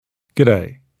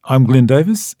G'day, I'm Glenn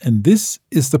Davis and this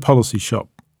is The Policy Shop,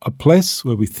 a place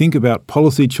where we think about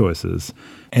policy choices.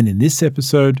 And in this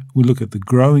episode, we look at the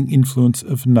growing influence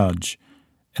of nudge,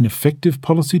 an effective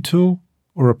policy tool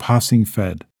or a passing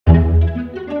fad.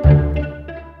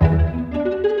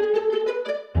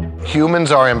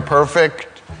 Humans are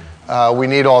imperfect. We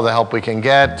need all the help we can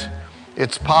get.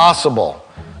 It's possible.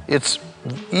 It's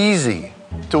easy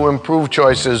to improve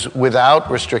choices without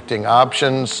restricting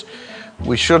options.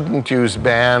 We shouldn't use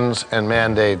bans and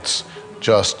mandates,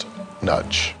 just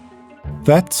nudge.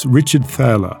 That's Richard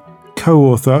Thaler,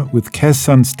 co-author with Kaz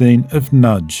Sunstein of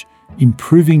Nudge,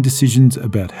 Improving Decisions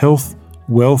About Health,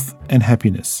 Wealth and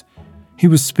Happiness. He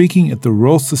was speaking at the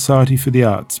Royal Society for the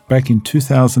Arts back in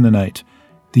 2008,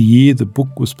 the year the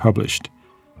book was published.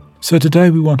 So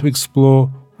today we want to explore,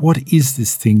 what is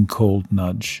this thing called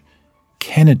nudge?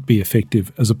 Can it be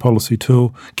effective as a policy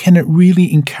tool? Can it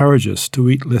really encourage us to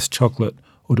eat less chocolate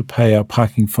or to pay our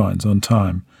parking fines on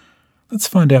time? Let's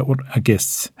find out what our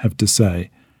guests have to say.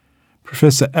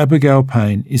 Professor Abigail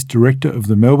Payne is Director of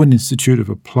the Melbourne Institute of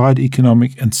Applied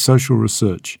Economic and Social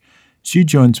Research. She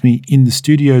joins me in the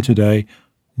studio today.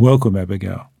 Welcome,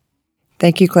 Abigail.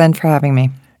 Thank you, Glenn, for having me.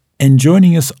 And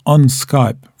joining us on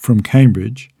Skype from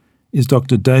Cambridge is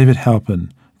Dr. David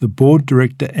Halpin, the Board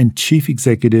Director and Chief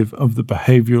Executive of the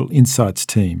Behavioural Insights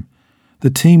team.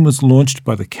 The team was launched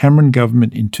by the Cameron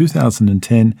government in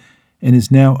 2010 and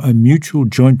is now a mutual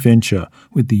joint venture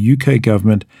with the UK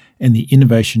government and the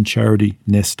innovation charity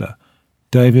Nesta.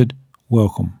 David,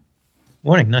 welcome.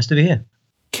 Morning, nice to be here.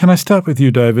 Can I start with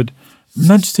you, David?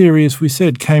 Nudge theory, as we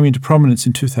said, came into prominence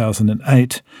in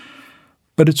 2008,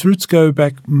 but its roots go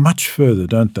back much further,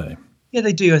 don't they? Yeah,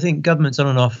 they do. I think governments on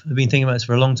and off have been thinking about this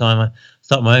for a long time. I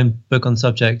started my own book on the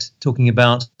subject talking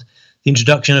about the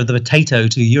introduction of the potato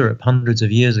to Europe hundreds of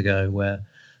years ago, where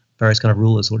various kind of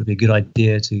rulers thought it would be a good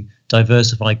idea to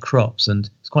diversify crops. And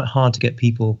it's quite hard to get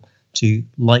people to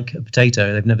like a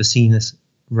potato. They've never seen this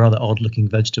rather odd-looking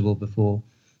vegetable before.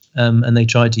 And they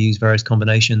tried to use various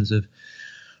combinations of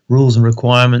rules and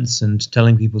requirements and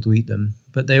telling people to eat them.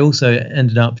 But they also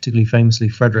ended up, particularly famously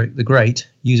Frederick the Great,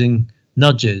 using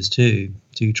nudges too,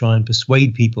 to try and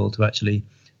persuade people to actually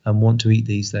want to eat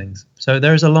these things. So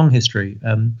there is a long history.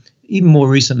 Even more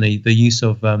recently, the use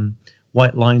of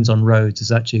white lines on roads is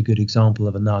actually a good example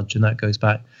of a nudge, and that goes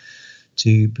back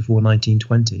to before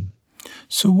 1920.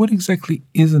 So what exactly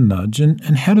is a nudge, and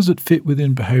how does it fit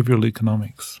within behavioural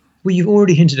economics? Well, you've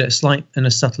already hinted at a slight and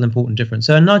a subtle important difference.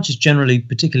 So a nudge is generally,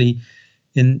 particularly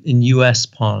in US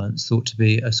parlance, thought to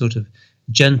be a sort of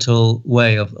gentle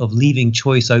way of leaving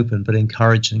choice open but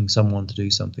encouraging someone to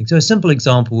do something. So a simple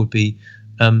example would be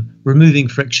removing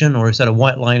friction, or instead a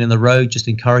white line in the road just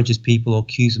encourages people or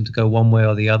cues them to go one way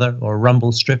or the other, or a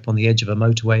rumble strip on the edge of a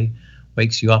motorway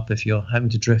wakes you up if you're having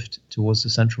to drift towards the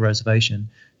central reservation.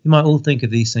 You might all think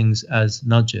of these things as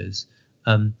nudges,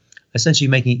 essentially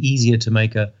making it easier to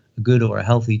make a good or a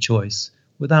healthy choice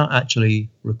without actually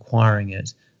requiring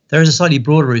it. There is a slightly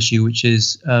broader issue, which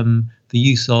is the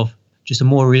use of just a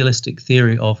more realistic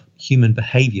theory of human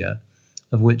behavior,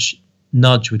 of which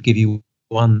nudge would give you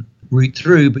one route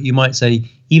through. But you might say,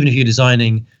 even if you're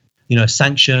designing, a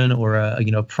sanction or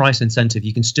a price incentive,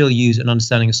 you can still use an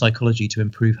understanding of psychology to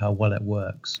improve how well it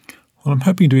works. Well, I'm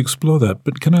hoping to explore that,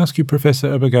 but can I ask you,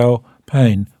 Professor Abigail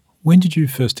Payne, when did you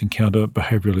first encounter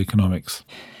behavioural economics?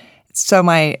 So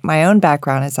my own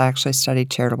background is I actually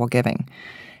studied charitable giving.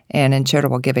 And in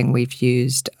charitable giving, we've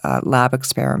used lab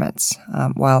experiments.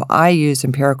 While I use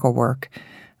empirical work,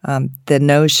 the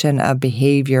notion of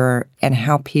behavior and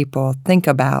how people think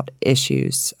about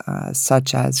issues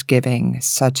such as giving,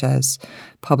 such as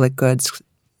public goods,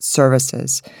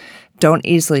 services, don't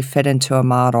easily fit into a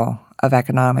model of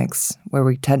economics where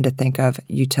we tend to think of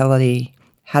utility.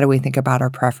 How do we think about our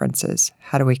preferences?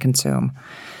 How do we consume?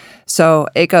 So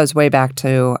it goes way back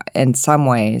to, in some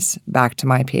ways, back to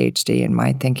my PhD and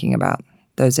my thinking about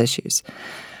those issues.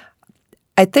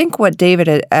 I think what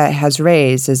David has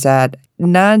raised is that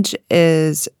nudge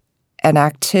is an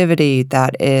activity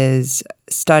that is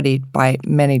studied by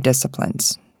many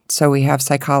disciplines. So we have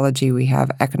psychology, we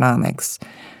have economics,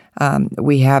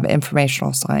 we have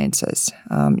informational sciences.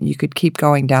 You could keep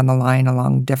going down the line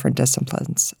along different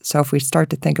disciplines. So if we start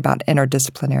to think about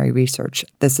interdisciplinary research,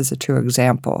 this is a true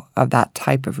example of that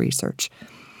type of research.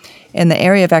 In the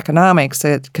area of economics,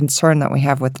 the concern that we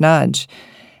have with nudge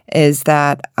is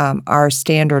that our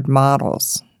standard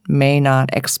models may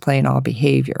not explain all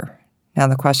behavior. Now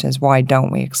the question is, why don't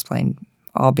we explain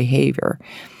all behavior?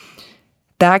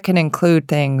 That can include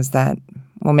things that,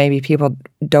 well, maybe people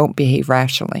don't behave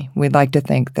rationally. We'd like to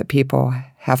think that people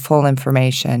have full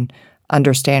information,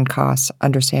 understand costs,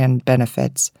 understand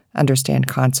benefits, understand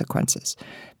consequences.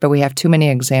 But we have too many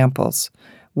examples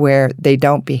where they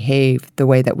don't behave the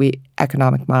way that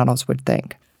economic models would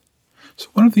think. So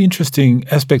one of the interesting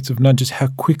aspects of nudge is how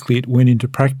quickly it went into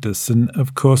practice. And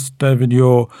of course, David,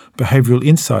 your behavioural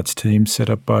insights team set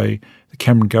up by the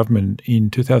Cameron government in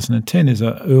 2010 is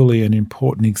an early and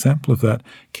important example of that.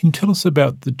 Can you tell us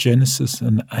about the genesis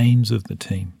and aims of the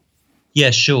team?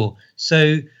 Yeah, sure.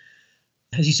 So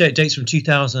as you say, it dates from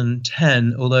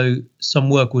 2010, although some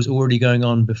work was already going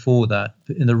on before that.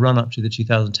 In the run-up to the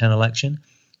 2010 election,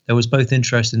 there was both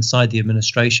interest inside the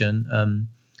administration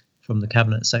from the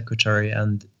Cabinet Secretary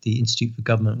and the Institute for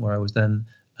Government, where I was then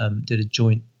did a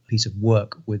joint piece of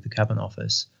work with the Cabinet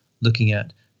Office looking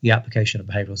at the application of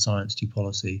behavioural science to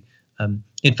policy.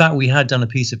 In fact, we had done a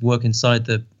piece of work inside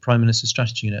the Prime Minister's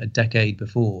Strategy Unit a decade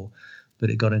before, but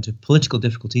it got into political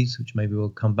difficulties, which maybe we'll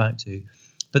come back to.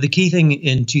 But the key thing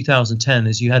in 2010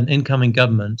 is you had an incoming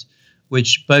government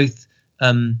which both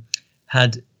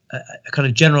had a kind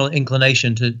of general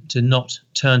inclination to not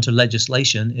turn to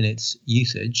legislation in its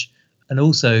usage, and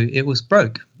also it was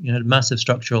broke. You had a massive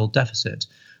structural deficit.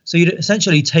 So you'd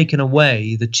essentially taken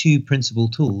away the two principal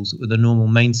tools that were the normal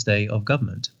mainstay of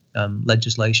government,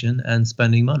 legislation and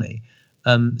spending money.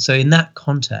 So in that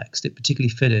context, it particularly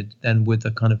fitted then with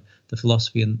the kind of the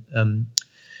philosophy and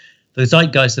the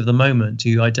zeitgeist of the moment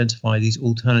to identify these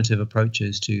alternative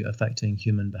approaches to affecting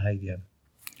human behaviour.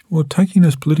 Well, taking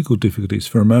those political difficulties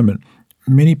for a moment,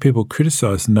 many people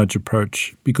criticise the nudge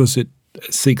approach because it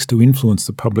seeks to influence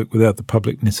the public without the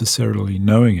public necessarily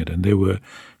knowing it. And there were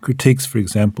critiques, for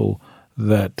example,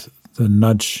 that the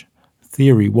nudge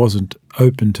theory wasn't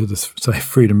open to the, say,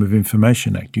 Freedom of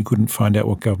Information Act. You couldn't find out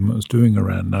what government was doing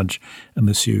around nudge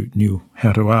unless you knew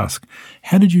how to ask.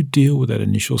 How did you deal with that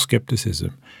initial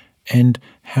scepticism? And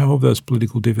how have those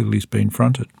political difficulties been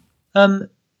fronted?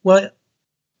 Well,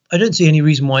 I don't see any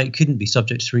reason why it couldn't be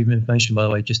subject to freedom of information, by the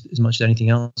way, just as much as anything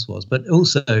else was. But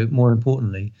also, more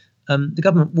importantly, the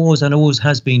government was and always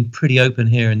has been pretty open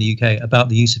here in the UK about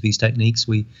the use of these techniques.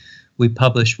 We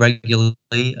publish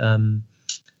regularly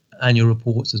annual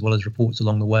reports as well as reports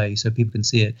along the way so people can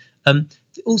see it.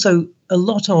 Also, a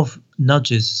lot of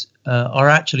nudges are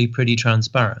actually pretty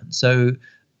transparent. So,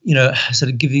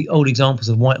 sort of give you old examples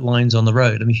of white lines on the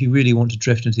road. I mean, if you really want to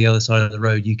drift into the other side of the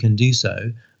road, you can do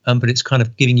so. But it's kind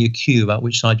of giving you a cue about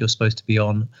which side you're supposed to be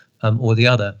on or the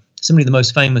other. Similarly, the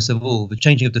most famous of all, the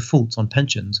changing of defaults on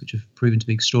pensions, which have proven to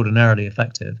be extraordinarily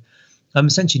effective.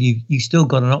 Essentially, you still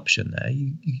got an option there.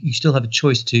 You still have a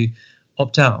choice to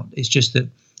opt out. It's just that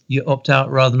you opt out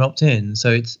rather than opt in.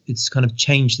 So it's kind of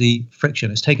changed the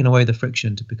friction. It's taken away the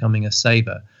friction to becoming a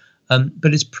saver.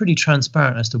 But it's pretty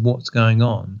transparent as to what's going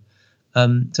on.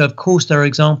 So, of course, there are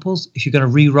examples. If you're going to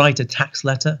rewrite a tax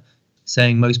letter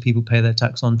saying most people pay their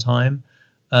tax on time,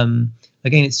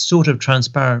 again, it's sort of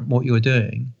transparent what you're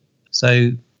doing.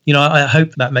 So, I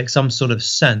hope that makes some sort of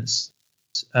sense.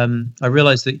 I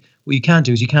realize that what you can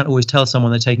do is you can't always tell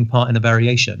someone they're taking part in a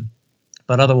variation.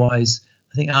 But otherwise,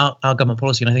 I think our government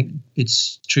policy, and I think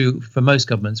it's true for most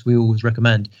governments, we always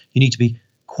recommend you need to be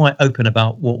quite open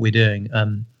about what we're doing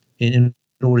in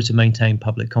order to maintain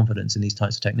public confidence in these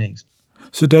types of techniques.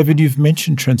 So, David, you've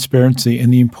mentioned transparency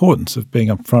and the importance of being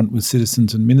upfront with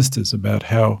citizens and ministers about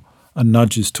how a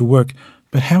nudge is to work.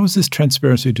 But how is this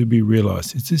transparency to be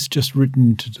realised? Is this just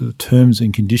written into the terms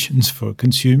and conditions for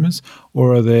consumers,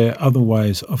 or are there other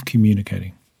ways of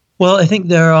communicating? Well, I think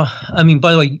there are.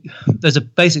 By the way, there's a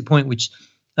basic point which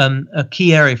a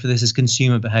key area for this is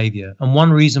consumer behaviour. And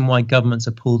one reason why governments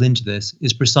are pulled into this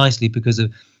is precisely because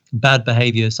of bad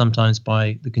behaviour sometimes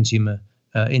by the consumer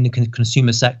in the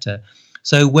consumer sector.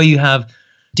 So where you have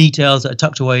details that are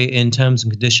tucked away in terms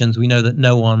and conditions, we know that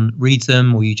no one reads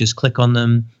them, or you just click on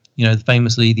them.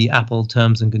 Famously, the Apple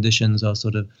terms and conditions are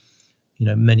sort of,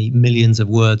 many millions of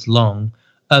words long.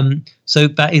 So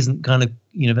that isn't kind of,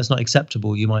 that's not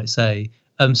acceptable, you might say.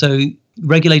 So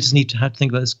regulators need to have to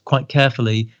think about this quite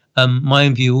carefully. My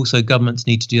own view, also, governments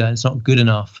need to do that. It's not good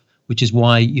enough, which is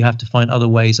why you have to find other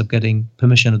ways of getting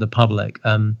permission of the public,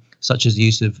 such as the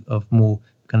use of more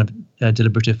kind of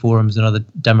deliberative forums and other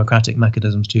democratic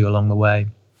mechanisms too along the way.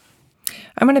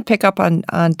 I'm going to pick up on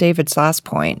David's last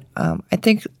point. I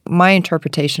think my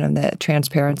interpretation of the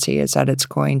transparency is that it's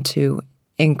going to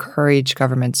encourage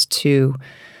governments to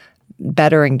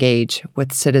better engage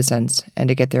with citizens and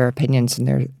to get their opinions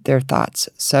and their thoughts.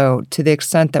 So to the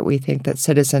extent that we think that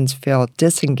citizens feel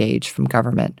disengaged from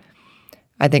government,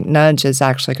 I think nudge is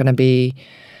actually going to be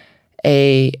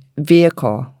a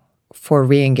vehicle for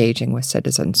re-engaging with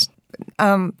citizens.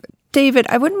 David,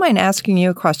 I wouldn't mind asking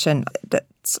you a question.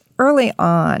 Early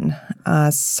on,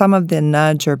 some of the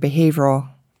nudge or behavioral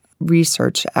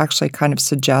research actually kind of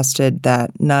suggested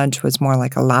that nudge was more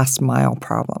like a last mile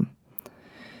problem,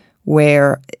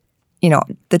 where,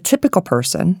 the typical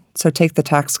person, so take the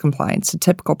tax compliance, the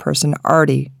typical person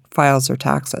already files their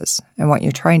taxes. And what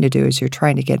you're trying to do is you're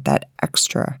trying to get that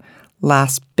extra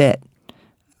last bit,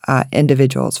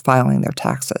 individuals filing their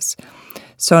taxes.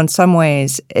 So in some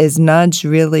ways, is nudge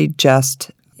really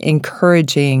just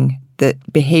encouraging the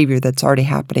behavior that's already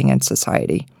happening in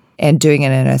society and doing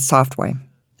it in a soft way?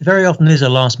 Very often is a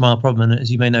last mile problem. And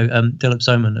as you may know, Dilip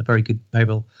Soman, a very good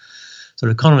behavioral sort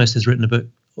of economist, has written a book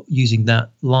using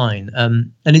that line.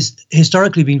 And it's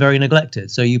historically been very neglected.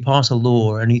 So you pass a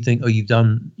law and you think, you've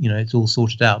done, it's all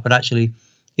sorted out. But actually,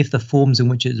 if the forms in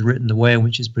which it's written, the way in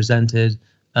which it's presented,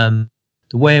 the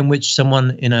way in which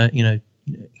someone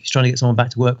he's trying to get someone back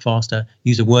to work faster,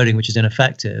 use a wording which is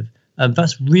ineffective,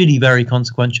 that's really very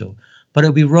consequential. But it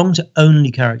would be wrong to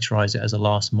only characterize it as a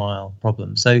last mile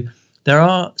problem. So there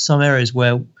are some areas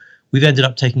where we've ended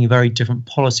up taking a very different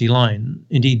policy line,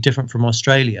 indeed different from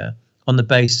Australia, on the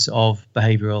basis of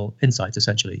behavioral insights,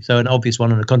 essentially. So an obvious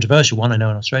one and a controversial one, I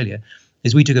know in Australia,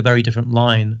 is we took a very different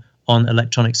line on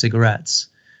electronic cigarettes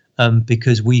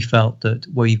because we felt that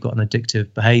where you've got an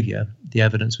addictive behavior, the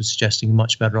evidence was suggesting you're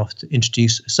much better off to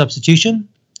introduce a substitution.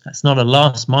 That's not a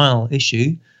last mile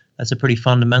issue. That's a pretty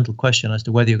fundamental question as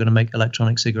to whether you're going to make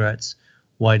electronic cigarettes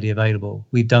widely available.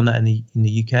 We've done that in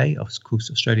the UK. Of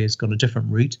course, Australia's gone a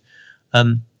different route.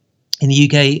 In the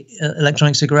UK,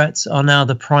 electronic cigarettes are now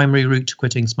the primary route to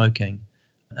quitting smoking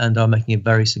and are making a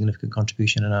very significant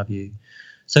contribution in our view.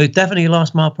 So definitely a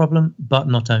last mile problem, but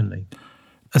not only.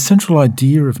 A central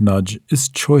idea of nudge is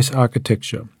choice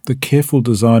architecture, the careful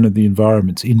design of the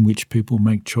environments in which people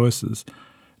make choices.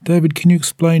 David, can you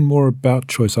explain more about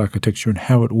choice architecture and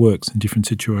how it works in different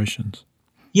situations?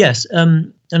 Yes,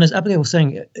 and as Abigail was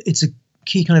saying, it's a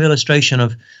key kind of illustration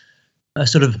of a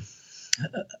sort of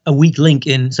a weak link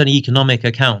in certainly economic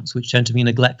accounts, which tend to be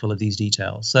neglectful of these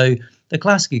details. So the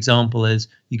classic example is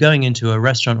you're going into a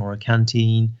restaurant or a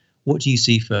canteen. What do you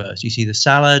see first? Do you see the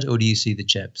salad or do you see the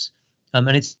chips? And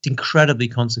it's incredibly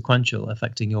consequential,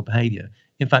 affecting your behavior.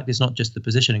 In fact, it's not just the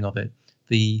positioning of it.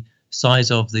 The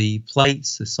size of the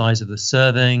plates, the size of the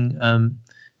serving,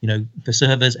 for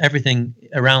servers, everything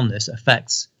around this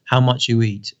affects how much you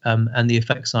eat. And the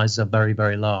effect sizes are very,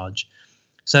 very large.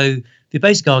 So the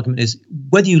basic argument is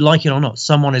whether you like it or not,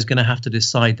 someone is going to have to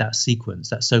decide that sequence,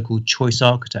 that so-called choice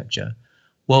architecture.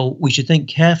 Well, we should think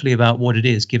carefully about what it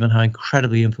is, given how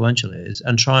incredibly influential it is,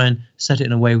 and try and set it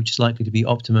in a way which is likely to be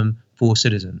optimum for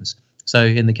citizens. So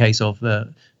in the case of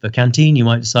the canteen, you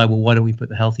might decide, well, why don't we put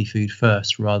the healthy food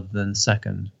first rather than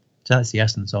second? So that's the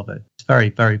essence of it. It's very,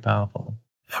 very powerful.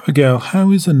 Abigail,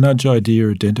 how is a nudge idea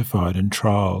identified and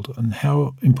trialled, and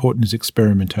how important is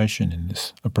experimentation in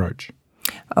this approach?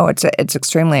 Oh, it's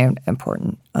extremely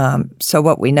important. So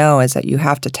what we know is that you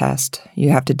have to test, you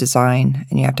have to design,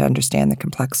 and you have to understand the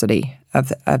complexity of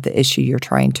the issue you're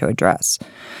trying to address.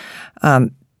 I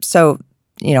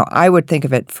would think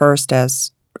of it first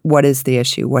as, what is the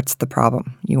issue? What's the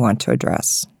problem you want to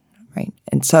address, right?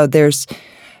 And so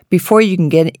before you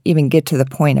can even get to the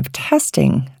point of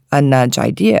testing a nudge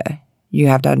idea, you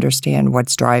have to understand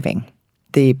what's driving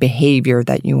the behavior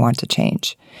that you want to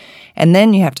change. And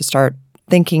then you have to start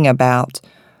thinking about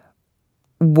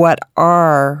what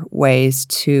are ways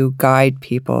to guide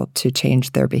people to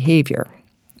change their behavior.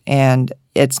 And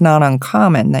it's not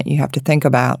uncommon that you have to think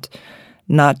about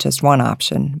not just one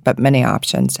option, but many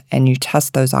options, and you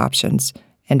test those options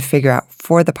and figure out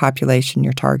for the population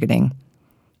you're targeting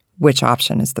which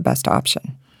option is the best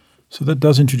option. So that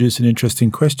does introduce an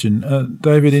interesting question.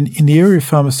 David, in the area of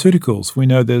pharmaceuticals, we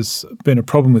know there's been a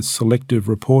problem with selective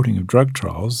reporting of drug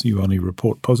trials. You only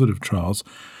report positive trials,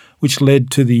 which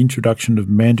led to the introduction of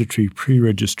mandatory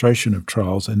pre-registration of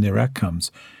trials and their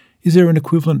outcomes. Is there an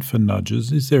equivalent for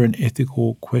nudges? Is there an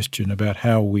ethical question about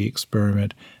how we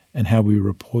experiment and how we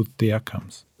report the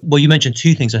outcomes? Well, you mentioned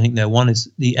two things, I think, there. One is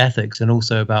the ethics and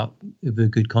also about the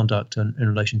good conduct in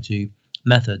relation to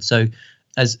method. So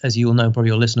as you all know, probably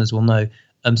your listeners will know,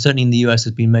 certainly in the US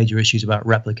there's been major issues about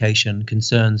replication,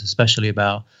 concerns especially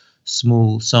about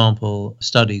small sample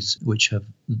studies which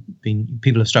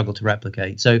people have struggled to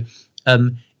replicate. So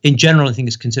in general, I think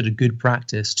it's considered good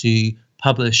practice to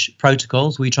publish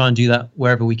protocols. We try and do that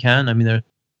wherever we can. I mean, there are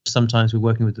sometimes we're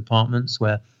working with departments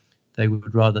where they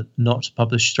would rather not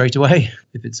publish straight away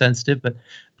if it's sensitive, but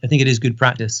I think it is good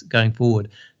practice going forward.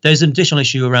 There's an additional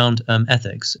issue around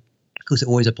ethics. Of course, it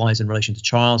always applies in relation to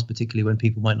trials, particularly when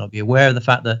people might not be aware of the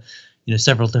fact that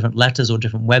several different letters or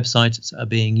different websites are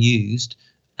being used,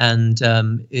 and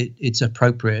it's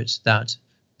appropriate that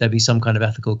there be some kind of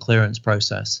ethical clearance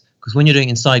process. Because when you're doing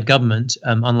inside government,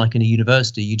 unlike in a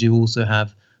university, you do also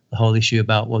have the whole issue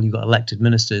about, well, you've got elected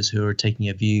ministers who are taking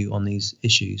a view on these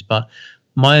issues. But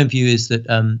my own view is that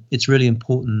it's really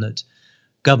important that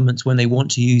governments, when they want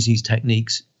to use these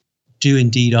techniques, do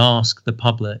indeed ask the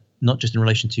public, not just in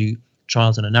relation to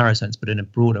trials in a narrow sense, but in a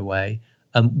broader way,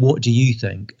 what do you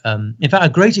think? In fact, a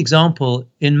great example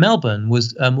in Melbourne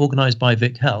was organised by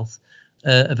Vic Health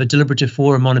of a deliberative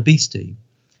forum on obesity,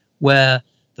 where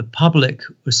the public,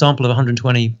 a sample of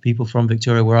 120 people from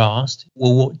Victoria, were asked,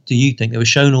 well, what do you think? They were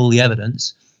shown all the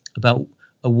evidence about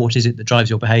what is it that drives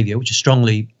your behaviour, which is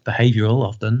strongly behavioural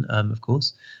often, of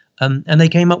course. And they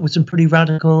came up with some pretty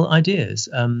radical ideas.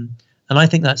 And I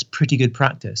think that's pretty good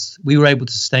practice. We were able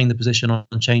to sustain the position on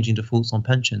changing defaults on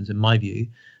pensions, in my view,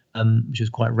 which is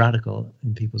quite radical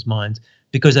in people's minds,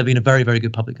 because there'd been a very, very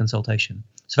good public consultation.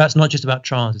 So that's not just about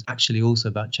trials, it's actually also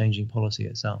about changing policy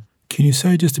itself. Can you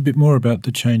say just a bit more about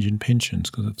the change in pensions?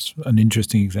 Because it's an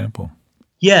interesting example.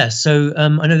 Yeah, so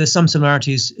I know there's some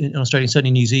similarities in Australia,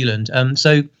 certainly New Zealand.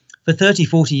 So for 30,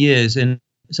 40 years in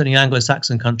certainly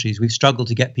Anglo-Saxon countries, we've struggled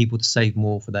to get people to save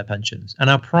more for their pensions. And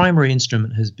our primary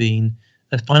instrument has been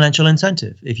a financial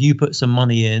incentive. If you put some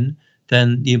money in,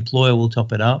 then the employer will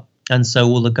top it up, and so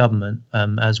will the government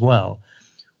as well.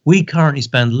 We currently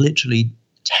spend literally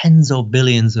tens of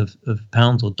billions of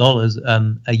pounds or dollars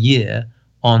a year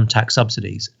on tax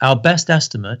subsidies. Our best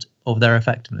estimate of their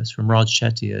effectiveness from Raj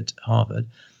Chetty at Harvard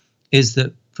is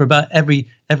that for about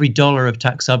every dollar of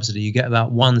tax subsidy, you get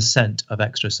about 1 cent of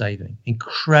extra saving.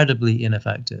 Incredibly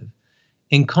ineffective.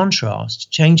 In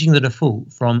contrast, changing the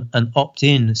default from an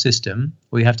opt-in system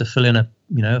where you have to fill in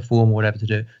a form or whatever to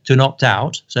do, to an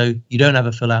opt-out, so you don't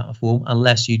ever fill out a form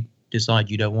unless you decide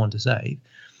you don't want to save,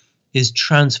 is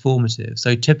transformative.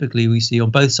 So typically we see on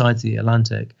both sides of the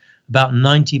Atlantic, about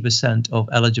 90% of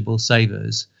eligible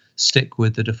savers stick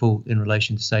with the default in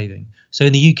relation to saving. So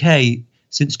in the UK,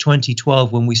 since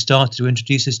 2012, when we started to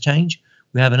introduce this change,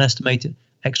 we have an estimated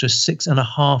extra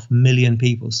 6.5 million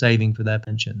people saving for their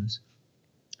pensions.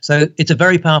 So it's a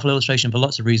very powerful illustration for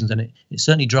lots of reasons, and it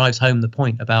certainly drives home the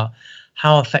point about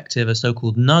how effective a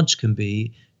so-called nudge can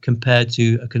be compared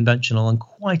to a conventional and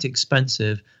quite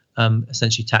expensive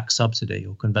essentially tax subsidy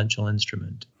or conventional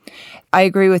instrument. I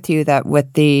agree with you that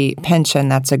with the pension,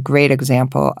 that's a great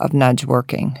example of nudge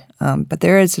working. But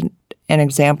there is an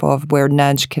example of where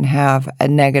nudge can have a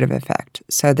negative effect.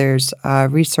 So there's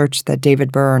research that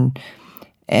David Byrne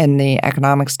in the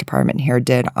economics department here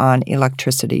did on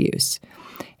electricity use.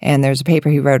 And there's a paper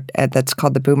he wrote that's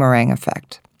called the boomerang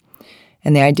effect.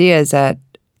 And the idea is that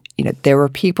there were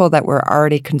people that were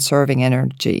already conserving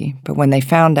energy, but when they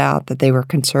found out that they were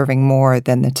conserving more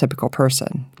than the typical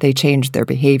person, they changed their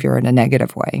behavior in a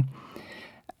negative way.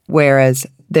 Whereas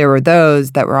there were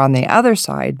those that were on the other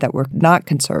side that were not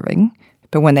conserving,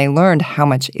 but when they learned how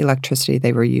much electricity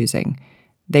they were using,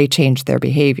 they changed their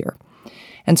behavior.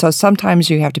 And so sometimes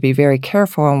you have to be very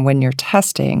careful when you're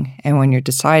testing and when you're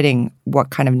deciding what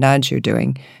kind of nudge you're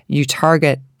doing, you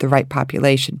target the right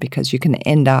population because you can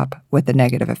end up with a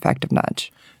negative effect of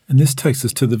nudge. And this takes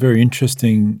us to the very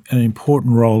interesting and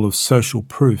important role of social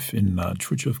proof in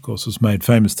nudge, which of course was made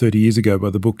famous 30 years ago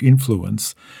by the book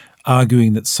Influence,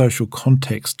 arguing that social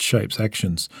context shapes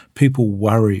actions. People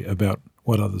worry about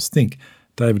what others think.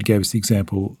 David gave us the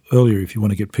example earlier. If you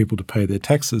want to get people to pay their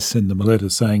taxes, send them a letter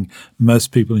saying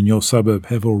most people in your suburb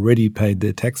have already paid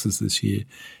their taxes this year.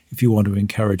 If you want to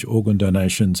encourage organ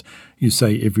donations, you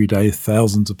say every day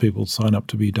thousands of people sign up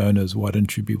to be donors. Why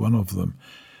don't you be one of them?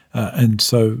 And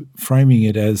so framing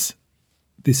it as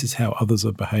this is how others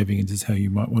are behaving and this is how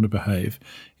you might want to behave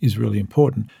is really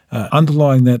important.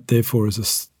 Underlying that, therefore, is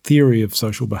a theory of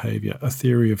social behaviour, a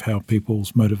theory of how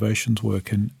people's motivations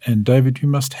work. And David, you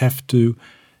must have to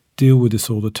deal with this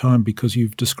all the time because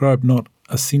you've described not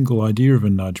a single idea of a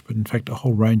nudge, but in fact a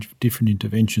whole range of different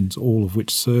interventions, all of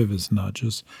which serve as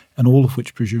nudges and all of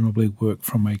which presumably work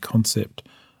from a concept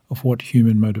of what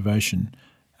human motivation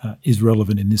is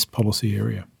relevant in this policy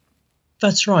area.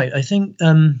 That's right. I think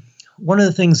one of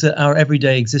the things that our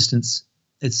everyday existence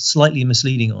is slightly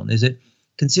misleading on is it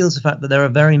conceals the fact that there are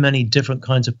very many different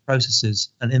kinds of processes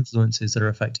and influences that are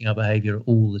affecting our behavior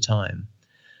all the time.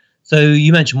 So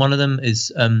you mentioned one of them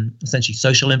is essentially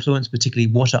social influence,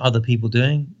 particularly what are other people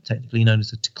doing, technically known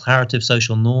as a declarative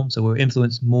social norm. So we're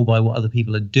influenced more by what other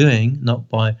people are doing, not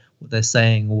by what they're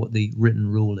saying or what the written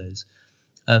rule is.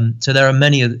 So there are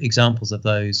many examples of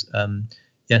those.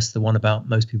 Yes, the one about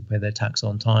most people pay their tax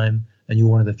on time, and you're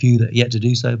one of the few that are yet to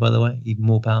do so, by the way, even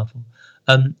more powerful.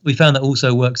 We found that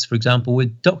also works, for example,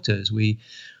 with doctors.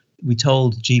 we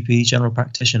told GPs, general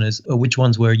practitioners, which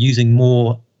ones were using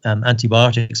more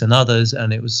antibiotics than others,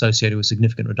 and it was associated with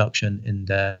significant reduction in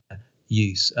their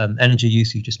use. Energy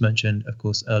use, you just mentioned, of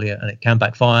course, earlier, and it can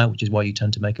backfire, which is why you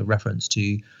tend to make a reference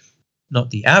to not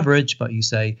the average, but you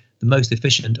say the most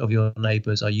efficient of your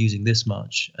neighbors are using this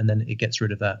much, and then it gets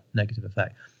rid of that negative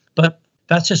effect. But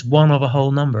that's just one of a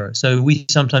whole number. So we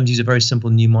sometimes use a very simple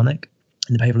mnemonic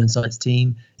in the behavioral insights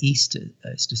team. EAST,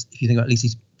 it's just, if you think about at least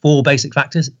these 4 basic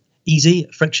factors, easy,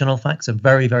 frictional facts are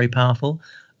very, very powerful.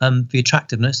 The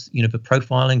attractiveness, the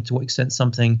profiling, to what extent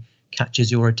something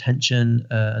catches your attention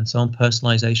and so on,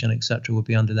 personalization, etc., would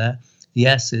be under there. The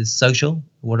S is social,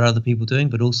 what are other people doing,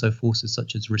 but also forces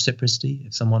such as reciprocity.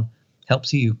 If someone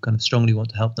helps you, you kind of strongly want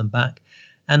to help them back.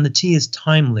 And the T is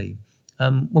timely.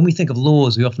 When we think of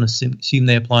laws, we often assume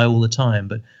they apply all the time,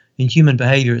 but in human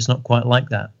behavior, it's not quite like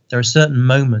that. There are certain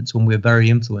moments when we're very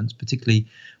influenced, particularly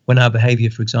when our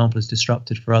behavior, for example, is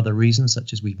disrupted for other reasons,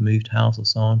 such as we've moved house or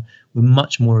so on. We're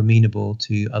much more amenable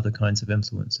to other kinds of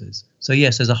influences. So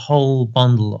yes, there's a whole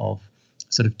bundle of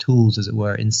sort of tools, as it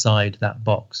were, inside that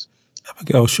box.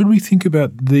 Abigail, should we think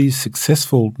about these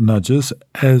successful nudges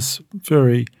as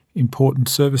very important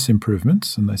service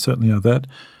improvements, and they certainly are that?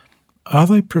 Are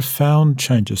they profound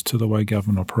changes to the way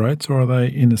government operates, or are they,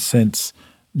 in a sense,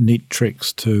 neat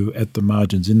tricks to, at the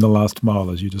margins, in the last mile,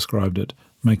 as you described it,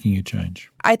 making a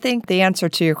change? I think the answer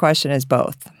to your question is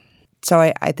both. So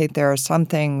I think there are some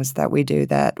things that we do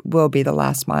that will be the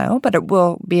last mile, but it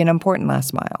will be an important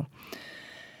last mile.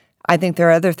 I think there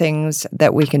are other things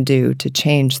that we can do to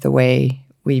change the way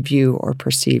we view or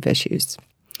perceive issues.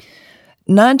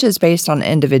 Nudge is based on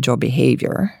individual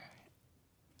behavior.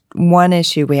 One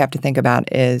issue we have to think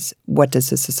about is, what does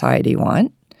the society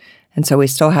want? And so we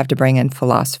still have to bring in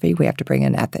philosophy. We have to bring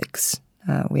in ethics.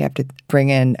 We have to bring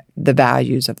in the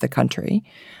values of the country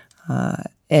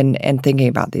in thinking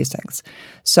about these things.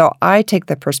 So I take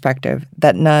the perspective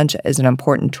that nudge is an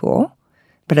important tool,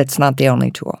 but it's not the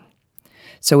only tool.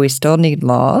 So we still need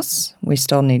laws, we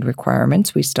still need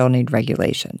requirements, we still need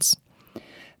regulations.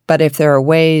 But if there are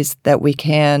ways that we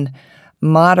can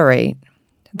moderate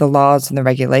the laws and the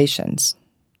regulations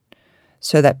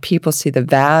so that people see the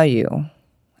value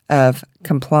of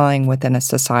complying within a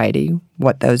society,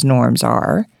 what those norms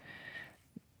are,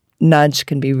 nudge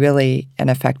can be really an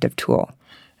effective tool.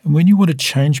 And when you want to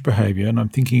change behaviour, and I'm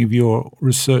thinking of your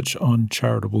research on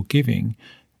charitable giving,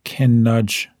 can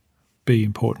nudge be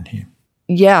important here?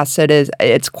 Yes, it is.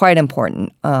 It's quite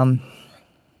important.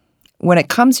 When it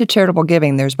comes to charitable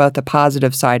giving, there's both a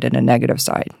positive side and a negative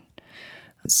side.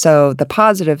 So the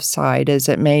positive side is,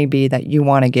 it may be that you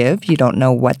want to give, you don't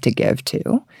know what to give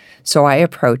to. So I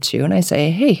approach you and I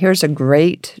say, hey, here's a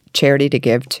great charity to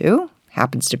give to.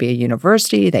 Happens to be a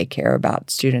university. They care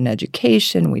about student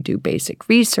education. We do basic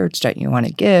research. Don't you want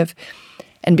to give?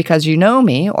 And because you know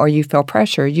me or you feel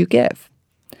pressure, you give.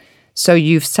 So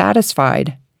you've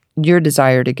satisfied your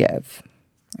desire to give.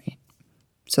 Right?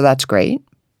 So that's great.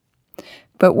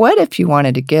 But what if you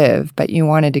wanted to give, but you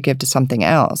wanted to give to something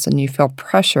else, and you feel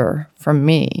pressure from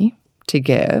me to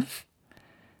give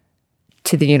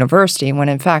to the university when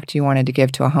in fact you wanted to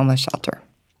give to a homeless shelter?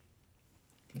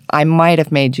 I might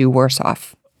have made you worse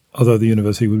off. Although the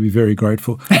university would be very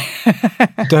grateful.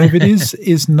 David,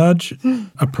 is nudge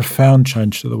a profound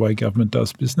change to the way government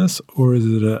does business, or is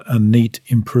it a neat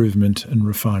improvement and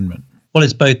refinement? Well,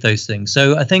 it's both those things.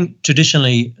 So I think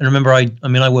traditionally, and remember,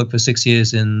 I worked for 6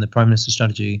 years in the Prime Minister's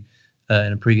strategy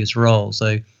in a previous role.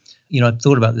 So, I've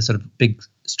thought about this sort of big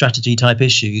strategy type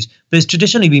issues, but it's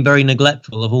traditionally been very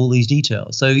neglectful of all these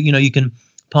details. So, you can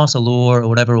pass a law or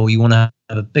whatever, or you want to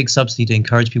have a big subsidy to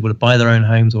encourage people to buy their own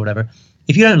homes or whatever.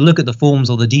 If you don't look at the forms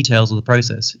or the details of the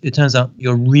process, it turns out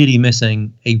you're really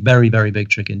missing a very, very big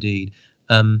trick indeed.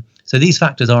 So these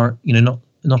factors are,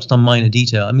 not some minor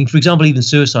detail. I mean, for example, even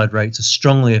suicide rates are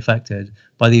strongly affected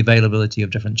by the availability of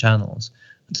different channels.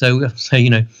 So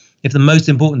if the most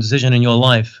important decision in your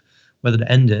life, whether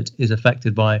to end it, is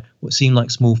affected by what seem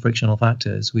like small frictional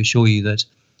factors, we assure you that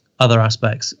other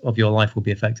aspects of your life will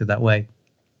be affected that way.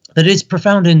 But it's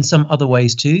profound in some other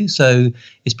ways too. So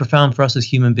it's profound for us as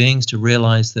human beings to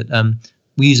realize that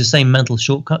we use the same mental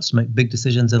shortcuts to make big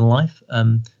decisions in life,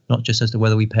 not just as to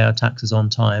whether we pay our taxes on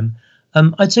time.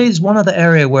 I'd say there's one other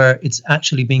area where it's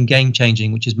actually been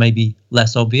game-changing, which is maybe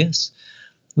less obvious.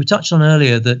 We touched on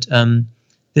earlier that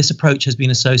this approach has been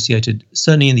associated,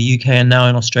 certainly in the UK and now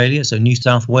in Australia, so New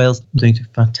South Wales doing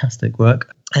fantastic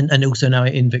work, and also now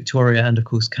in Victoria and, of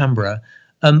course, Canberra.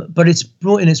 But it's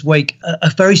brought in its wake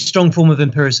a very strong form of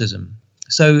empiricism.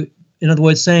 So, in other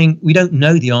words, saying we don't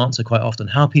know the answer quite often,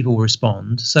 how people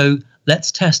respond, so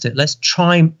let's test it. Let's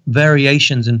try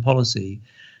variations in policy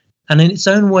And in its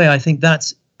own way, I think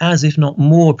that's as if not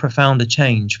more profound a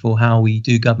change for how we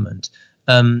do government.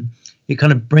 It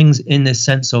kind of brings in this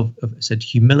sense of I said,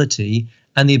 humility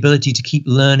and the ability to keep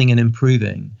learning and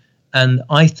improving. And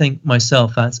I think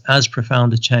myself that's as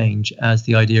profound a change as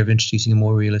the idea of introducing a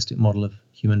more realistic model of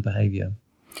human behavior.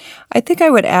 I think I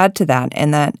would add to that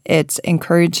in that it's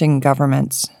encouraging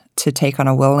governments to take on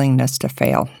a willingness to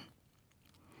fail,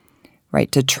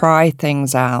 right? To try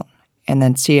things out and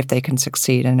then see if they can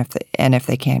succeed, and if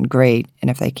they can, great, and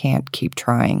if they can't, keep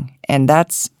trying. And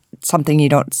that's something you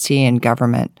don't see in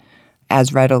government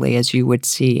as readily as you would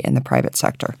see in the private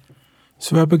sector.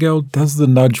 So, Abigail, does the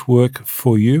nudge work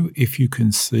for you if you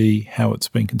can see how it's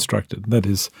been constructed? That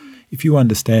is, if you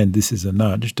understand this is a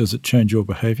nudge, does it change your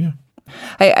behaviour?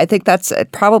 I think that's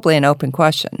probably an open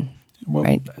question. Well,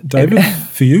 right? David,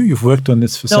 for you, you've worked on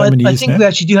this for so many years now. I think we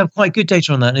actually do have quite good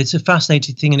data on that. And it's a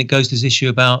fascinating thing, and it goes to this issue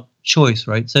about choice,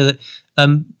 right? So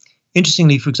that,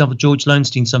 interestingly, for example, George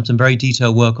Lowenstein's done some very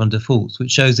detailed work on defaults,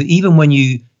 which shows that even when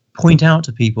you point out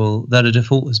to people that a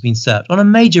default has been set on a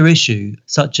major issue,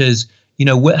 such as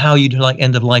how you'd like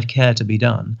end-of-life care to be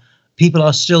done, people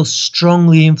are still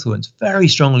strongly influenced, very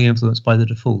strongly influenced by the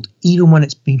default, even when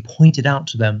it's been pointed out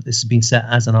to them this has been set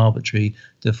as an arbitrary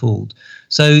default.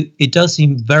 So it does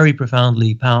seem very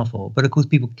profoundly powerful, but of course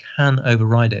people can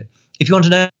override it. If you want to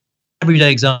know,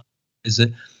 everyday example is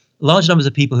that large numbers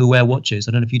of people who wear watches,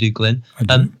 I don't know if you do, Glyn,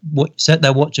 set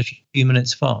their watch a few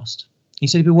minutes fast. You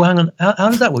say to people, well, hang on, how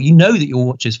does that work? You know that your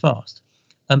watch is fast.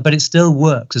 But it still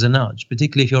works as a nudge,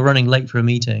 particularly if you're running late for a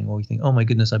meeting or you think, oh my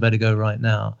goodness, I better go right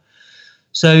now.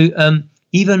 So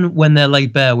even when they're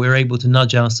laid bare, we're able to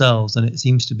nudge ourselves, and it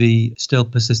seems to be still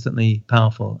persistently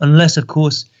powerful. Unless, of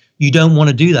course, you don't want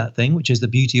to do that thing, which is the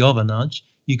beauty of a nudge.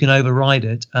 You can override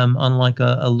it, unlike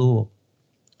a law.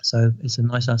 So it's a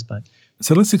nice aspect.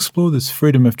 So let's explore this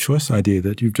freedom of choice idea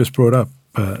that you've just brought up,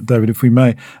 David, if we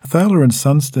may. Thaler and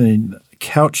Sunstein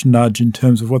couch nudge in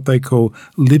terms of what they call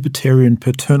libertarian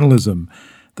paternalism.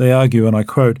 They argue, and I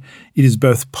quote, "It is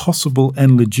both possible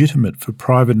and legitimate for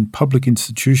private and public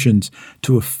institutions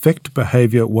to affect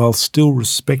behaviour while still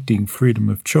respecting freedom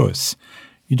of choice."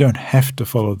 You don't have to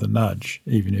follow the nudge,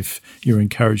 even if you're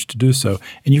encouraged to do so.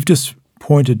 And you've just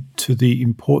pointed to the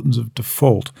importance of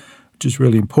default, which is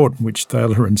really important, which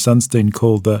Thaler and Sunstein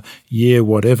call the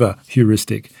whatever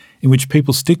heuristic, in which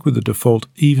people stick with the default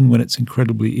even when it's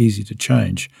incredibly easy to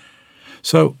change.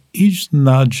 So is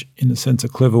nudge, in a sense, a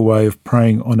clever way of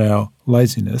preying on our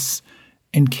laziness,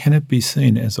 and can it be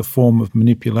seen as a form of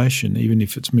manipulation, even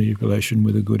if it's manipulation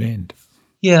with a good end?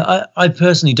 Yeah, I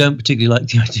personally don't particularly like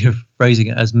the idea of phrasing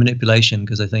it as manipulation,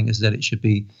 because I think, as I said, it should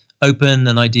be open,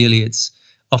 and ideally it's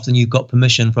often you've got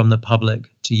permission from the public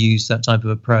to use that type of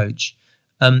approach.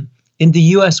 In the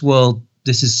US world,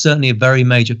 this is certainly a very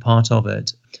major part of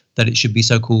it, that it should be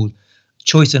so-called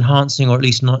choice enhancing, or at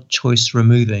least not choice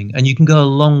removing. And you can go a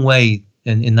long way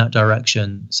in that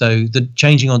direction. So the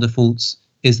changing of defaults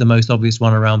is the most obvious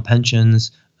one around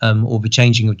pensions, or the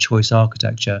changing of choice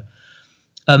architecture.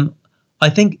 I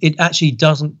think it actually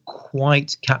doesn't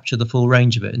quite capture the full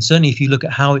range of it. And certainly if you look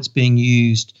at how it's being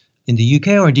used in the UK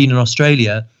or indeed in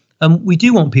Australia, we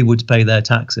do want people to pay their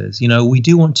taxes. We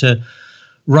do want to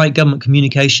write government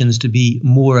communications to be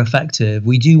more effective.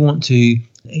 We do want to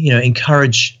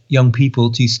encourage young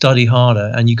people to study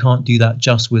harder, and you can't do that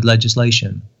just with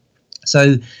legislation.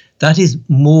 So that is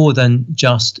more than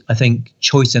just, I think,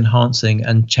 choice enhancing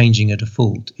and changing a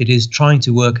default. It is trying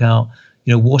to work out,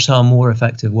 what are more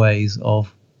effective ways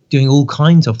of doing all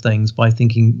kinds of things by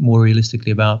thinking more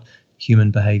realistically about human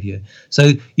behavior.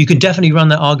 So you can definitely run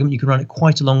that argument. You can run it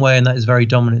quite a long way, and that is very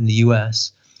dominant in the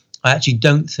US. I actually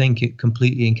don't think it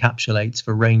completely encapsulates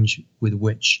the range with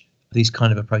which these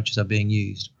kind of approaches are being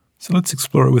used. So let's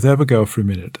explore it with Abigail for a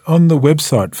minute. On the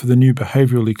website for the new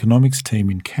behavioural economics team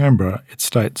in Canberra, it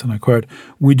states, and I quote,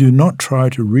 "We do not try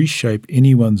to reshape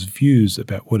anyone's views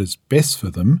about what is best for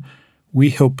them.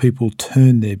 We help people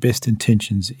turn their best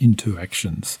intentions into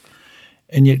actions."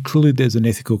 And yet clearly there's an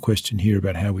ethical question here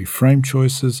about how we frame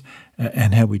choices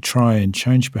and how we try and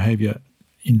change behaviour,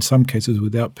 in some cases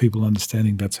without people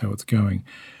understanding that's how it's going.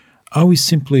 Are we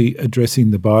simply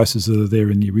addressing the biases that are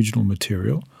there in the original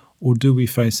material, or do we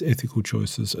face ethical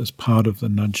choices as part of the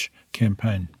nudge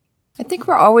campaign? I think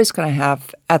we're always going to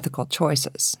have ethical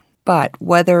choices, but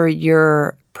whether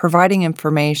you're providing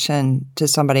information to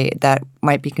somebody that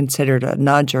might be considered a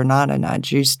nudge or not a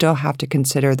nudge, you still have to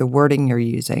consider the wording you're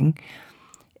using.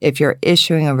 If you're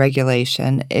issuing a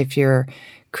regulation, if you're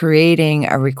creating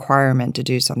a requirement to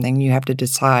do something, you have to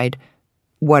decide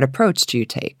what approach do you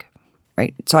take,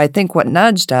 right? So I think what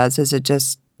nudge does is it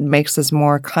just makes us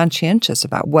more conscientious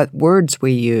about what words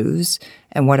we use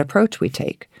and what approach we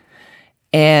take.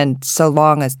 And so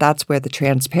long as that's where the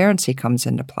transparency comes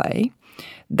into play,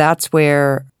 that's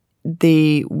where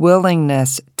the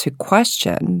willingness to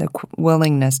question, the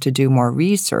willingness to do more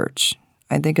research,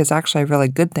 I think is actually a really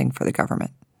good thing for the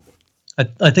government.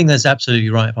 I think that's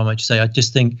absolutely right, if I might just say. I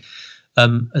just think,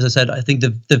 as I said, I think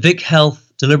the Vic Health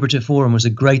Deliberative Forum was a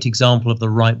great example of the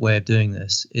right way of doing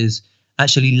this, is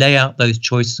actually lay out those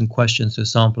choices and questions to a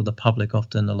sample of the public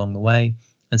often along the way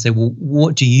and say, well,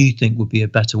 what do you think would be a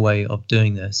better way of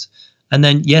doing this? And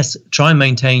then, yes, try and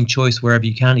maintain choice wherever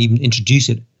you can, even introduce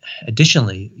it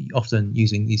additionally, often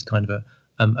using these kind of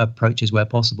approaches where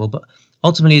possible. But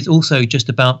ultimately, it's also just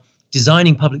about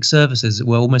designing public services that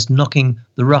we're almost knocking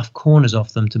the rough corners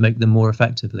off them to make them more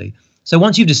effectively. So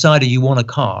once you've decided you want a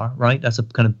car, right, that's a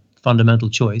kind of fundamental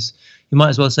choice, you might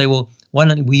as well say, well, why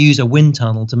don't we use a wind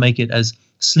tunnel to make it as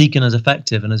sleek and as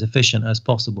effective and as efficient as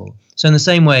possible? So in the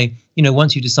same way,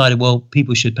 once you decided, well,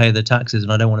 people should pay their taxes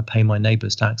and I don't want to pay my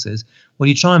neighbor's taxes, well,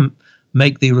 you try and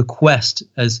make the request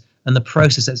and the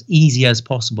process as easy as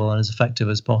possible and as effective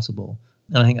as possible.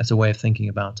 And I think that's a way of thinking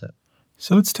about it.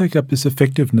 So let's take up this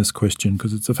effectiveness question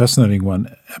because it's a fascinating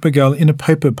one. Abigail, in a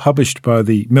paper published by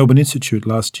the Melbourne Institute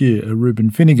last year,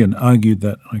 Reuben Finnegan argued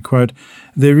that, I quote,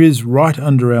 "There is right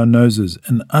under our noses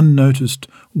an unnoticed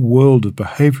world of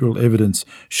behavioural evidence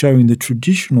showing the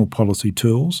traditional policy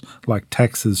tools, like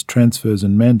taxes, transfers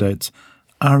and mandates,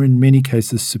 are in many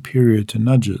cases superior to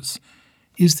nudges.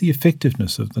 Is the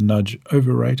effectiveness of the nudge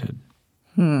overrated?"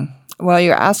 Well,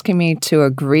 you're asking me to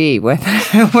agree with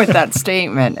with that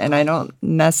statement, and I don't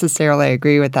necessarily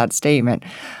agree with that statement.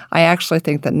 I actually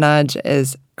think that nudge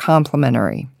is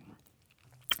complementary.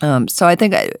 So I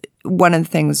think one of the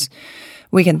things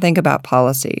we can think about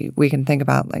policy, we can think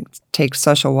about, like, take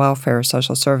social welfare,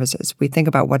 social services. We think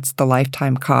about what's the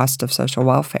lifetime cost of social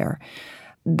welfare.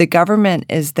 The government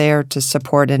is there to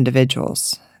support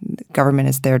individuals. The government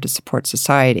is there to support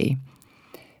society.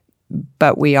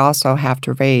 But we also have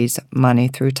to raise money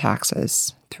through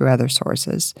taxes, through other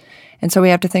sources. And so we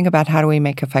have to think about how do we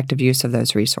make effective use of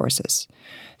those resources.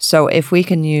 So if we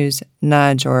can use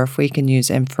nudge, or if we can use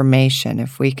information,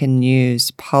 if we can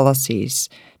use policies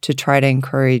to try to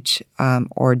encourage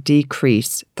or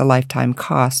decrease the lifetime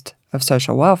cost of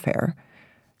social welfare,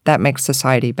 that makes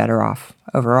society better off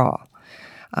overall.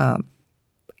 I'm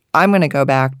going to go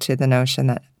back to the notion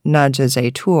that nudge is a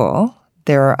tool.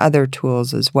 There are other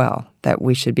tools as well that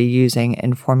we should be using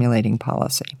in formulating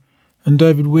policy. And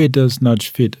David, where does nudge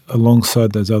fit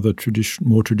alongside those other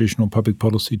more traditional public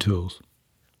policy tools?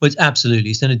 Well,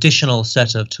 it's an additional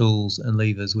set of tools and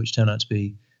levers which turn out to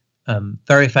be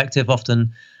very effective,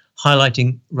 often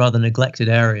highlighting rather neglected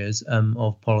areas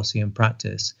of policy and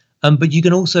practice. But you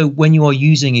can also, when you are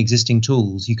using existing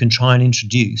tools, you can try and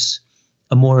introduce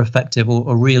a more effective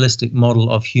or realistic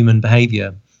model of human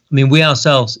behaviour. I mean, we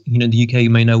ourselves, in the UK, you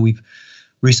may know, we've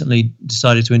recently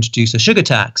decided to introduce a sugar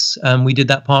tax. We did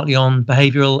that partly on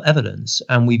behavioural evidence,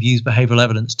 and we've used behavioural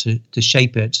evidence to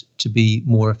shape it to be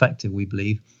more effective, we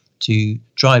believe, to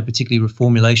drive particularly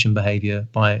reformulation behaviour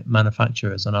by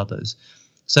manufacturers and others.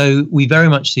 So we very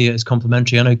much see it as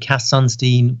complementary. I know Cass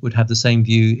Sunstein would have the same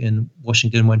view in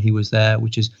Washington when he was there,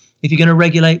 which is, if you're going to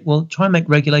regulate, well, try and make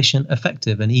regulation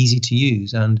effective and easy to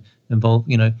use and involve,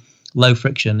 low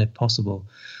friction if possible.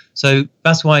 So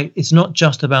that's why it's not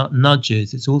just about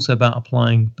nudges, it's also about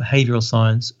applying behavioural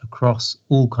science across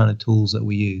all kind of tools that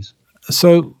we use.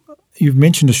 So you've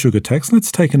mentioned a sugar tax.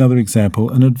 Let's take another example,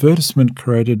 an advertisement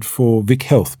created for Vic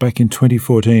Health back in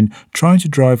 2014, trying to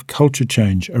drive culture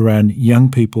change around young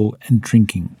people and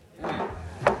drinking.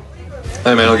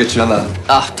 Hey man, I'll get you another.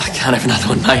 I can't have another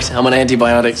one, mate. I'm on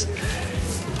antibiotics.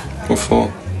 What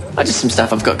for? Just some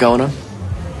stuff I've got going on.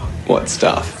 What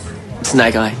stuff?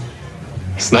 Snake eye.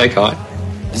 Snake eye?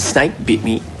 The snake bit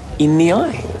me in the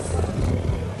eye.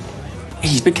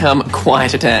 He's become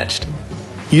quite attached.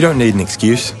 You don't need an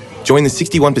excuse. Join the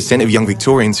 61% of young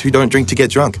Victorians who don't drink to get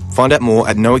drunk. Find out more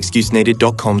at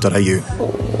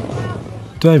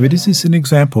noexcuseneeded.com.au. David, is this an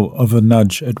example of a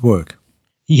nudge at work?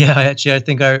 Yeah, I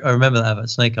think I remember that about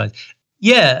snake eyes.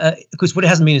 Yeah, because what it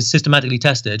hasn't been is systematically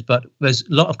tested, but there's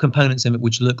a lot of components in it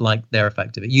which look like they're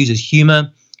effective. It uses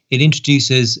humour. It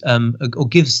introduces or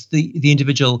gives the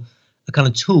individual a kind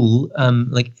of tool, and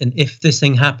if this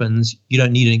thing happens, you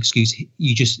don't need an excuse.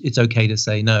 It's okay to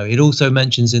say no. It also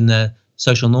mentions in their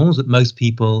social norms that most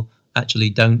people actually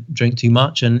don't drink too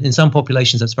much, and in some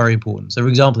populations that's very important. So, for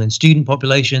example, in student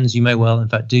populations, you may well, in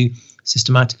fact, do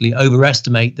systematically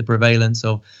overestimate the prevalence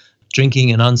of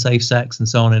drinking and unsafe sex and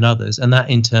so on in others, and that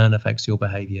in turn affects your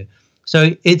behaviour.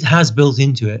 So it has built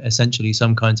into it essentially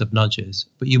some kinds of nudges,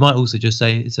 but you might also just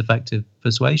say it's effective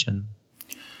persuasion.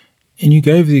 And you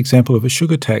gave the example of a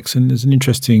sugar tax, and there's an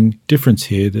interesting difference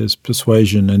here. There's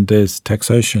persuasion and there's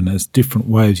taxation as different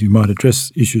ways you might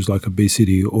address issues like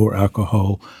obesity or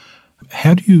alcohol.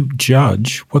 How do you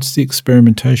judge what's the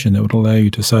experimentation that would allow you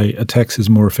to say a tax is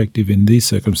more effective in these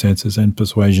circumstances and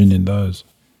persuasion in those?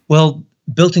 Well,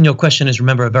 built in your question is,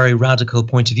 remember, a very radical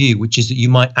point of view, which is that you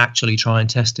might actually try and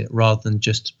test it rather than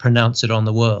just pronounce it on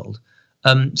the world.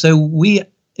 So we,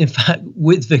 in fact,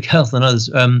 with Vic Health and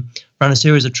others, ran a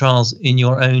series of trials in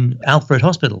your own Alfred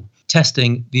Hospital,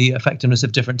 testing the effectiveness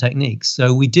of different techniques.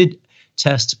 So we did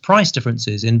test price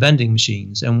differences in vending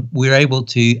machines, and we were able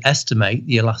to estimate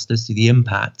the elasticity, the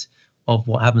impact of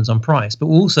what happens on price. But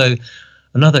also,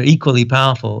 another equally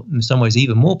powerful, in some ways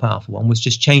even more powerful one, was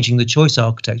just changing the choice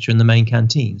architecture in the main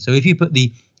canteen. So if you put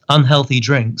the unhealthy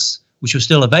drinks, which were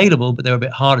still available, but they were a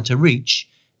bit harder to reach,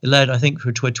 it led, I think,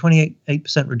 to a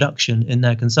 28% reduction in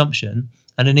their consumption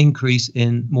and an increase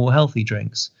in more healthy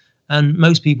drinks. And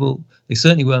most people, they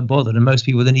certainly weren't bothered, and most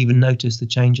people didn't even notice the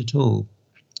change at all.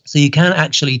 So you can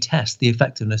actually test the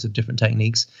effectiveness of different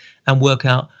techniques and work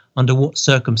out under what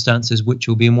circumstances which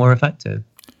will be more effective.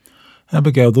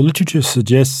 Abigail, the literature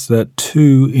suggests that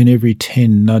 2 in every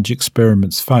 10 nudge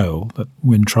experiments fail, that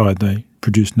when tried they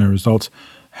produce no results.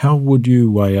 How would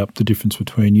you weigh up the difference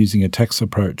between using a tax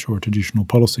approach or a traditional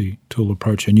policy tool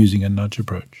approach and using a nudge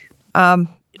approach?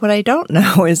 What I don't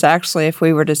know is actually if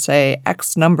we were to say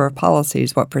X number of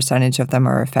policies, what percentage of them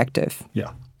are effective.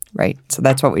 Yeah. Right? So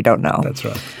that's what we don't know. That's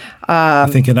right. I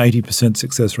think an 80%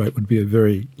 success rate would be a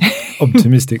very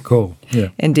optimistic call. Yeah.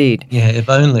 Indeed. Yeah, if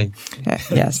only.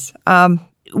 Yes.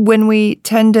 When we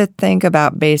tend to think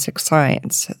about basic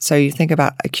science, so you think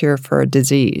about a cure for a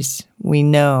disease, we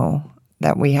know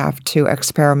that we have to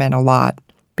experiment a lot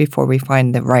before we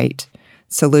find the right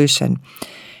solution.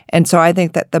 And so I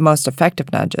think that the most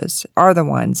effective nudges are the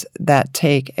ones that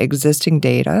take existing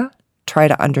data, try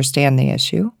to understand the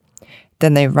issue,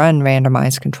 then they run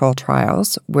randomized control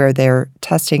trials where they're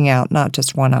testing out not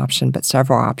just one option, but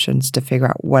several options to figure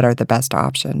out what are the best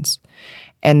options.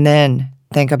 And then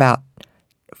think about,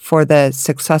 for the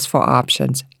successful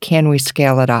options, can we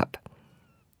scale it up?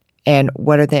 And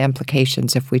what are the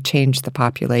implications if we change the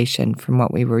population from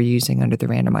what we were using under the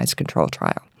randomized control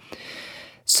trial?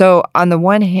 So on the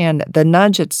one hand, the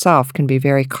nudge itself can be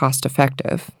very cost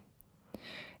effective.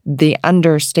 The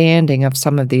understanding of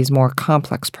some of these more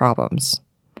complex problems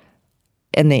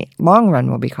in the long run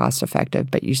will be cost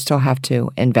effective, but you still have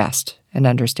to invest in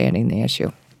understanding the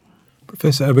issue.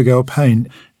 Professor Abigail Payne,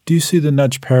 do you see the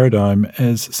nudge paradigm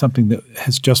as something that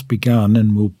has just begun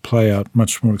and will play out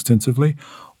much more extensively,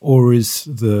 or is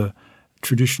the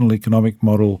traditional economic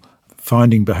model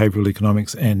finding behavioural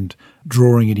economics and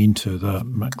drawing it into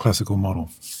the classical model?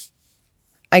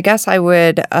 I guess I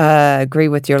would agree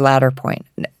with your latter point.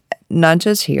 Nudge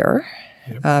is here.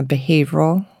 Yep.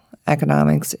 Behavioral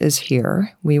economics is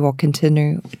here. We will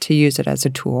continue to use it as a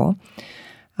tool,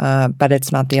 but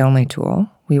it's not the only tool.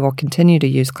 We will continue to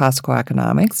use classical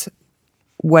economics.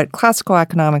 What classical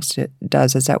economics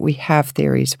does is that we have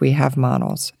theories, we have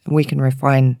models. We can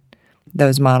refine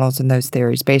those models and those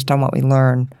theories based on what we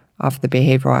learn off the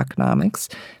behavioral economics.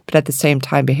 But at the same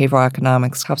time, behavioral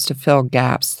economics helps to fill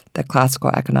gaps that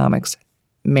classical economics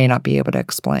may not be able to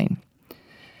explain.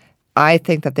 I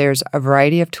think that there's a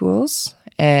variety of tools,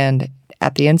 and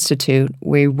at the Institute,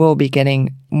 we will be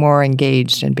getting more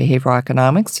engaged in behavioral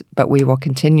economics, but we will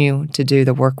continue to do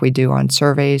the work we do on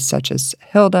surveys such as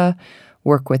HILDA,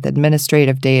 work with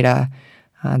administrative data,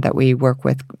 that we work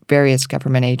with various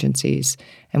government agencies,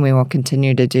 and we will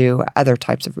continue to do other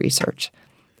types of research.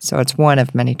 So it's one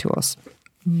of many tools.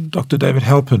 Dr. David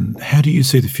Halpin, how do you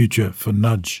see the future for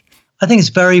nudge? I think it's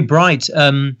very bright.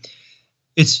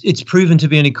 It's proven to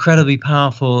be an incredibly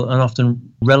powerful and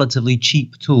often relatively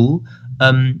cheap tool.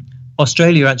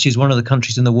 Australia actually is one of the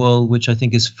countries in the world which I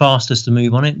think is fastest to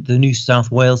move on it. The New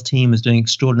South Wales team is doing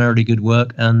extraordinarily good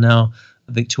work, and now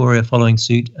Victoria following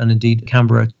suit, and indeed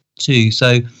Canberra too.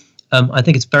 So I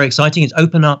think it's very exciting. It's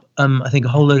opened up, I think, a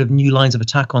whole load of new lines of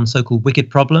attack on so-called wicked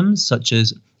problems, such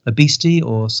as obesity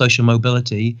or social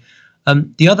mobility.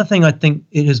 The other thing I think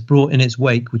it has brought in its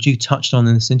wake, which you touched on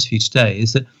in this interview today,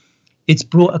 is that it's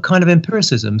brought a kind of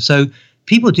empiricism. So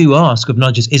people do ask of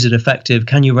nudges, is it effective?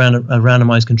 Can you run a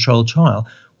randomized controlled trial?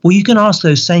 Well, you can ask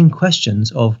those same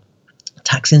questions of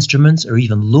tax instruments or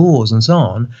even laws and so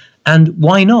on. And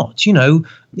why not? You know,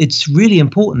 it's really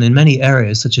important in many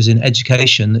areas, such as in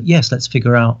education, that yes, let's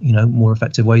figure out, more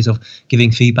effective ways of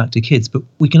giving feedback to kids. But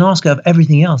we can ask of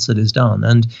everything else that is done.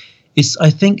 And it's, I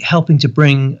think, helping to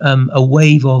bring a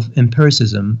wave of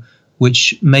empiricism,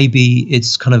 which may be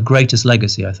its kind of greatest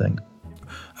legacy, I think.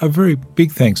 A very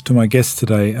big thanks to my guest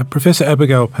today, Professor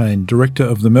Abigail Payne, Director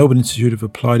of the Melbourne Institute of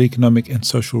Applied Economic and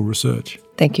Social Research.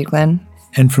 Thank you, Glenn.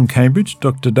 And from Cambridge,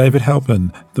 Dr. David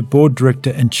Halpin, the Board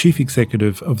Director and Chief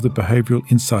Executive of the Behavioural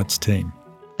Insights team.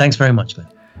 Thanks very much, Glenn.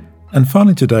 And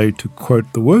finally today, to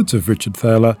quote the words of Richard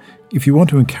Thaler, if you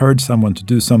want to encourage someone to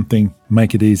do something,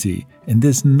 make it easy. And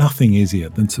there's nothing easier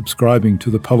than subscribing to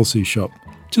The Policy Shop.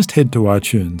 Just head to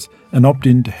iTunes and opt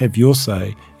in to have your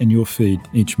say in your feed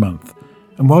each month.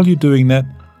 And while you're doing that,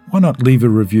 why not leave a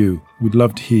review? We'd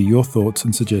love to hear your thoughts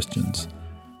and suggestions.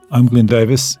 I'm Glenn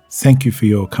Davis. Thank you for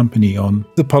your company on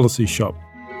The Policy Shop.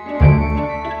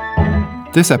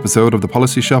 This episode of The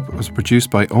Policy Shop was produced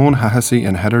by Owen Hahessy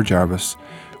and Heather Jarvis,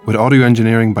 with audio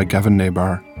engineering by Gavin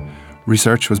Nabar.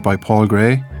 Research was by Paul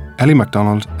Gray, Ellie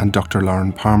MacDonald and Dr.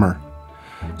 Lauren Palmer.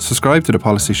 Subscribe to The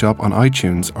Policy Shop on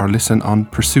iTunes or listen on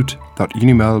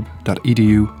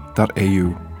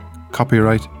pursuit.unimelb.edu.au.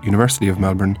 Copyright University of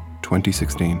Melbourne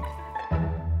 2016.